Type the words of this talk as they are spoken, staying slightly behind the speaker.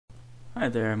Hi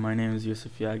there, my name is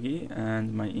Yusof Yaghi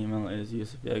and my email is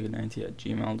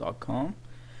yusufyaghi90@gmail.com.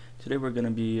 Today we're going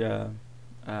to be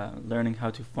learning how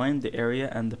to find the area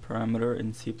and the parameter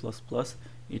in C++.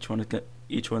 Each one's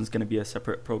going to be a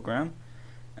separate program,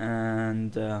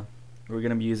 and we're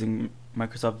going to be using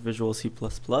Microsoft Visual C++.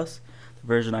 The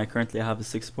version I currently have is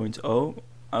 6.0.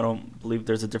 I don't believe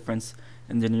there's a difference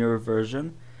in the newer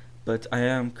version, but I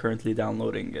am currently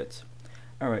downloading it.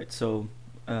 Alright, so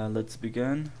let's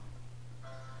begin.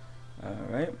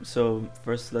 Alright, so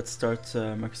first let's start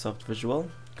Microsoft Visual.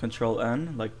 Control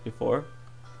N like before,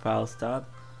 Files tab,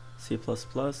 C++.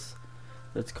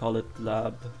 Let's call it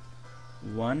Lab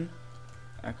 1,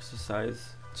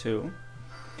 Exercise 2.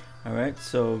 Alright,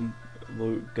 so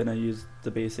we're gonna use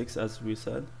the basics as we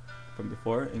said from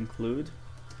before. Include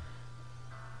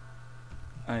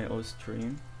IO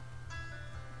stream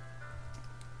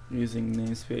using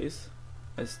namespace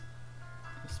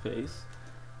space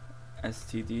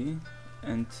std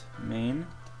int main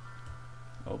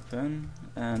open,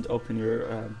 and open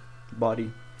your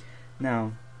body.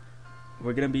 Now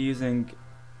we're gonna be using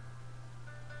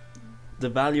the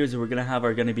values we're gonna have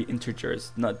are gonna be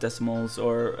integers, not decimals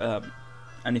or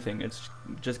anything. It's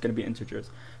just gonna be integers.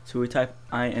 So we type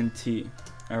int.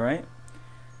 Alright,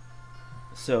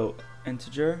 so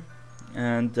integer,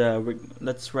 and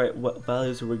let's write what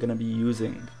values we're gonna be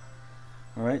using.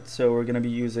 Alright, so we're gonna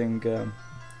be using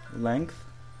length,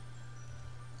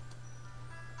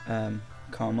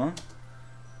 comma,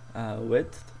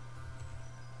 width,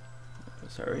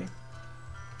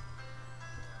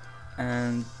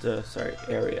 and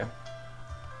area.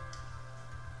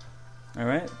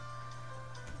 Alright,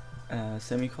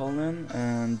 semicolon,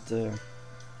 and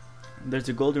there's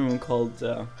a golden rule called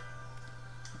hold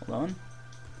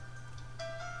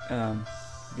on,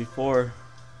 before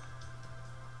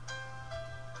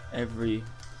every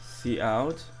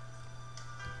cout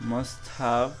must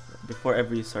have, before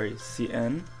every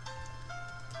cn,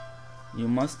 you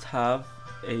must have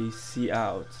a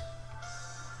cout.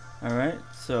 Alright,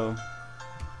 so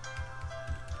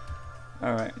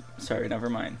never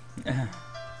mind.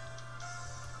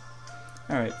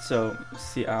 Alright, so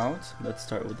cout, let's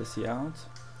start with the cout.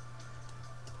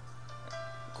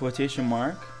 Quotation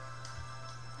mark,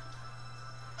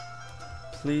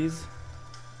 please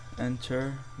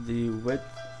enter the width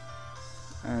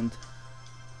and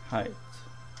height.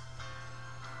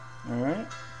 Alright,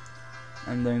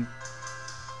 and then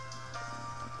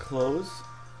close,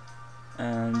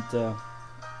 and the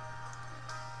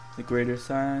greater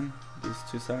sign, these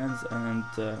two signs, and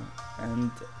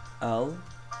L.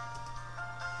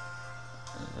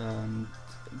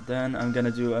 Then I'm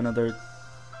gonna do another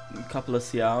couple of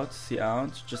cout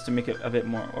just to make it a bit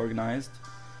more organized.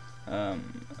 Alright,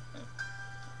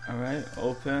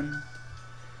 open.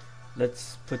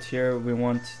 Let's put here, we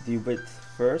want the width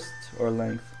first, or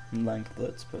length.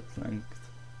 Let's put length.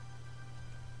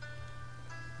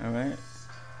 Alright,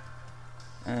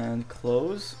 and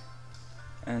close,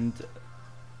 and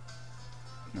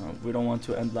no, we don't want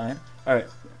to end line. Alright,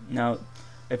 now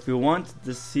if we want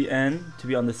the cn to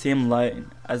be on the same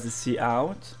line as the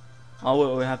cout,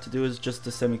 all we have to do is just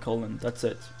the semicolon, that's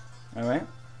it. Alright,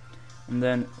 and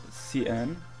then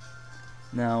cn,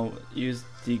 now use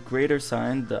the greater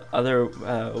sign the other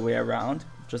way around,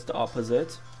 just the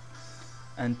opposite,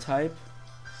 and type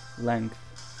length.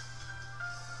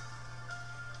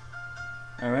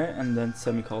 Alright, and then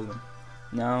semicolon.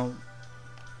 Now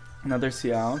another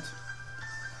cout.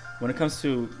 When it comes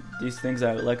to these things,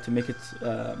 I like to make it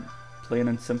plain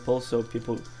and simple so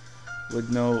people would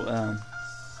know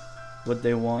what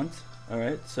they want.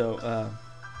 Alright, so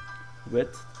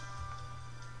width.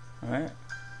 Alright,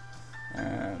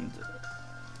 and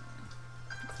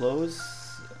close,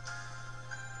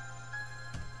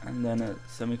 and then a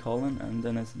semicolon, and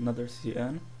then another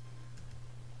cn.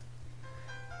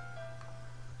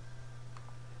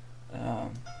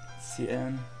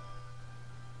 Cn.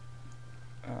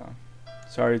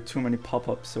 Sorry, too many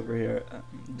pop-ups over here.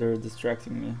 They're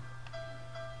distracting me.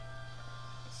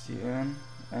 Cn,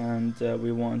 and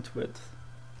we want width.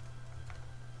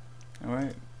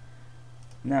 Alright.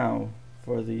 Now,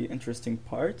 for the interesting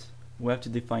part, we have to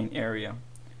define area.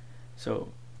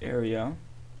 So, area,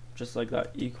 just like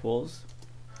that, equals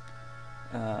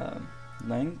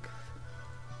length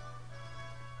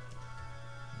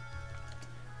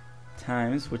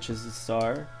times, which is the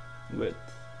star, width,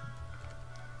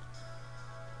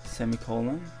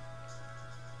 semicolon,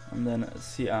 and then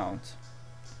cout.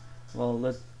 Well,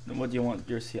 what do you want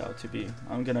your cout to be?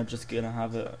 I'm gonna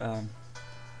have a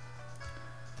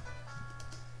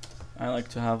I like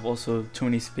to have also too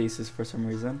many spaces for some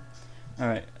reason.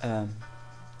 Alright,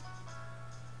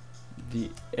 the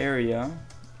area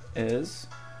is,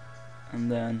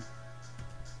 and then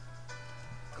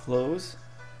close.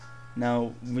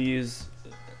 Now we use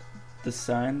the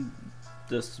sign,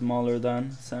 the smaller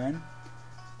than sign,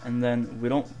 and then we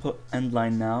don't put end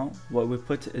line now. What we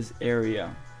put is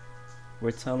area.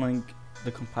 We're telling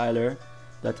the compiler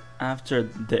that after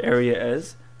the area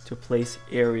is to place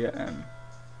area in.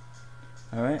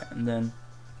 Alright, and then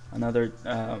another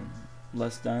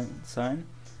less than sign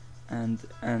and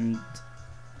end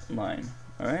line.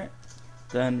 Alright,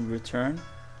 then return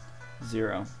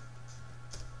 0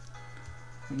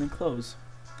 and then close.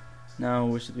 Now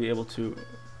we should be able to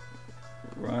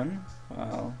run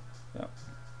while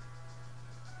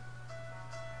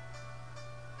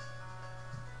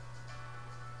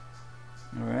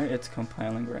Alright, it's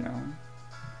compiling right now.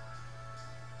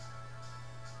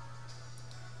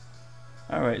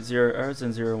 Alright, 0 errors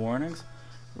and 0 warnings.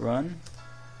 Run.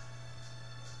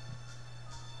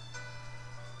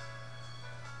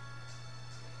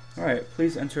 Alright,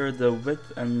 please enter the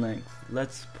width and length.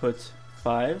 Let's put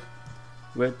 5,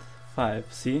 width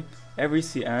 5. See, every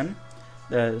CN,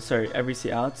 every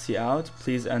cout,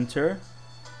 please enter.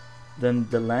 Then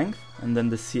the length, and then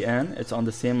the CN, it's on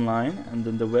the same line, and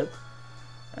then the width,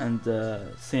 and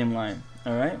the same line.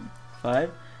 Alright,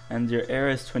 5, and your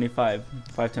area is 25.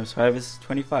 5 times 5 is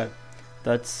 25.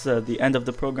 That's the end of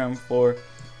the program for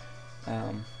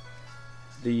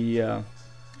the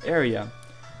area.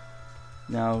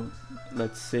 Now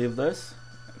let's save this,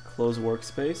 close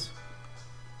workspace,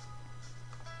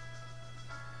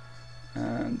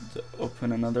 and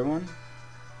open another one.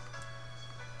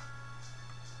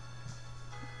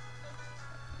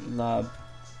 Lab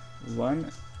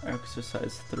 1,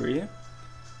 exercise 3.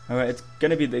 Alright, it's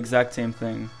gonna be the exact same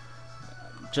thing.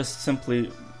 Just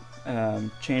simply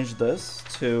change this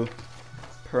to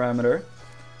parameter.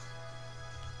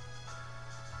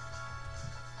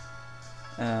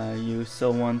 You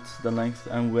still want the length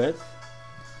and width.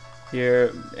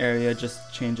 Here, area,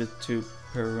 just change it to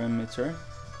perimeter.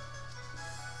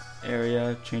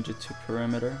 Area, change it to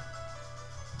perimeter.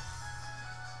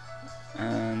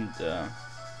 And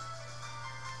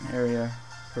area,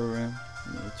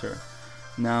 perimeter.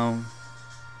 Now,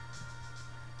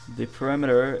 the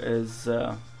perimeter is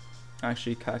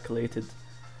actually calculated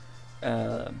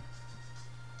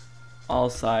all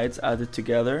sides added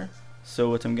together.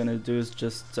 So what I'm gonna do is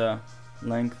just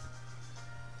length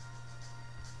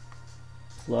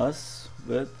plus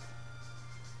width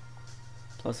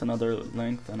plus another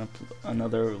length and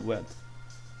another width.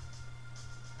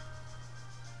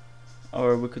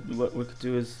 Or what we could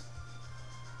do is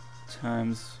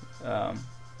times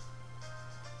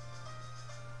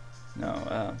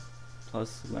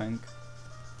plus length.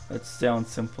 Let's stay on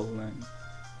simple length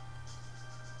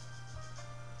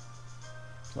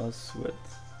plus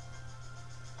width.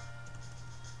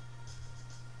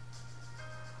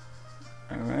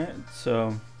 Alright,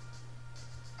 so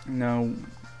now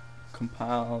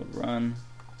compile, run.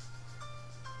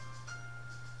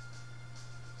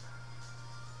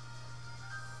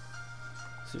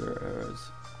 Zero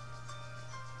errors.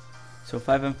 So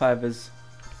 5 and 5 is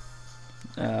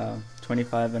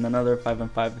 25, and another 5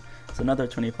 and 5 is another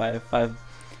 25.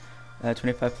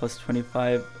 25 plus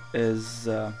 25 is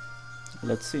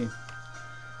let's see,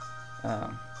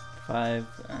 5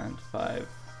 and 5,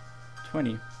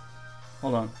 20.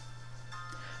 Hold on.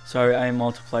 Sorry, I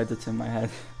multiplied it in my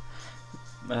head.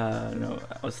 No,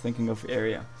 I was thinking of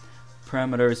area.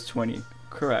 Parameter is 20.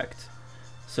 Correct.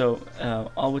 So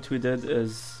all what we did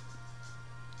is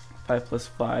 5 plus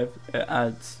 5. It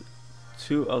adds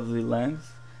 2 of the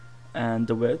length and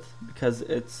the width, because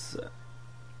it's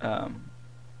a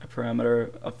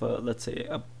parameter of a, let's say,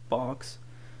 a box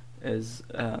is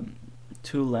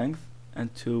 2 length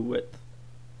and 2 width.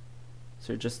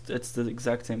 So it's the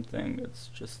exact same thing. It's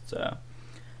just the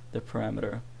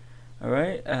parameter.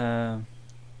 Alright,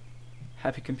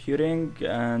 happy computing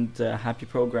and happy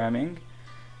programming,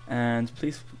 and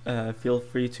please feel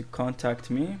free to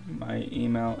contact me. My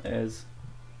email is,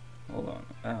 hold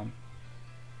on,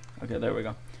 okay, there we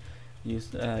go.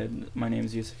 My name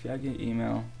is Yusof Yaghi.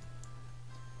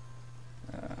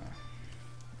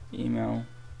 Email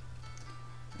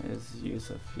is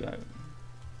Yusof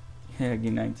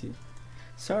Yaghi 90.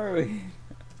 Sorry.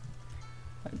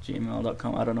 At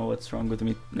gmail.com. I don't know what's wrong with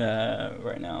me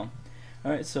right now.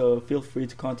 Alright, so feel free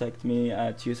to contact me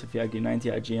at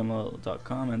yusofyaghi90 at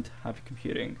gmail.com, and happy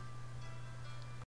computing.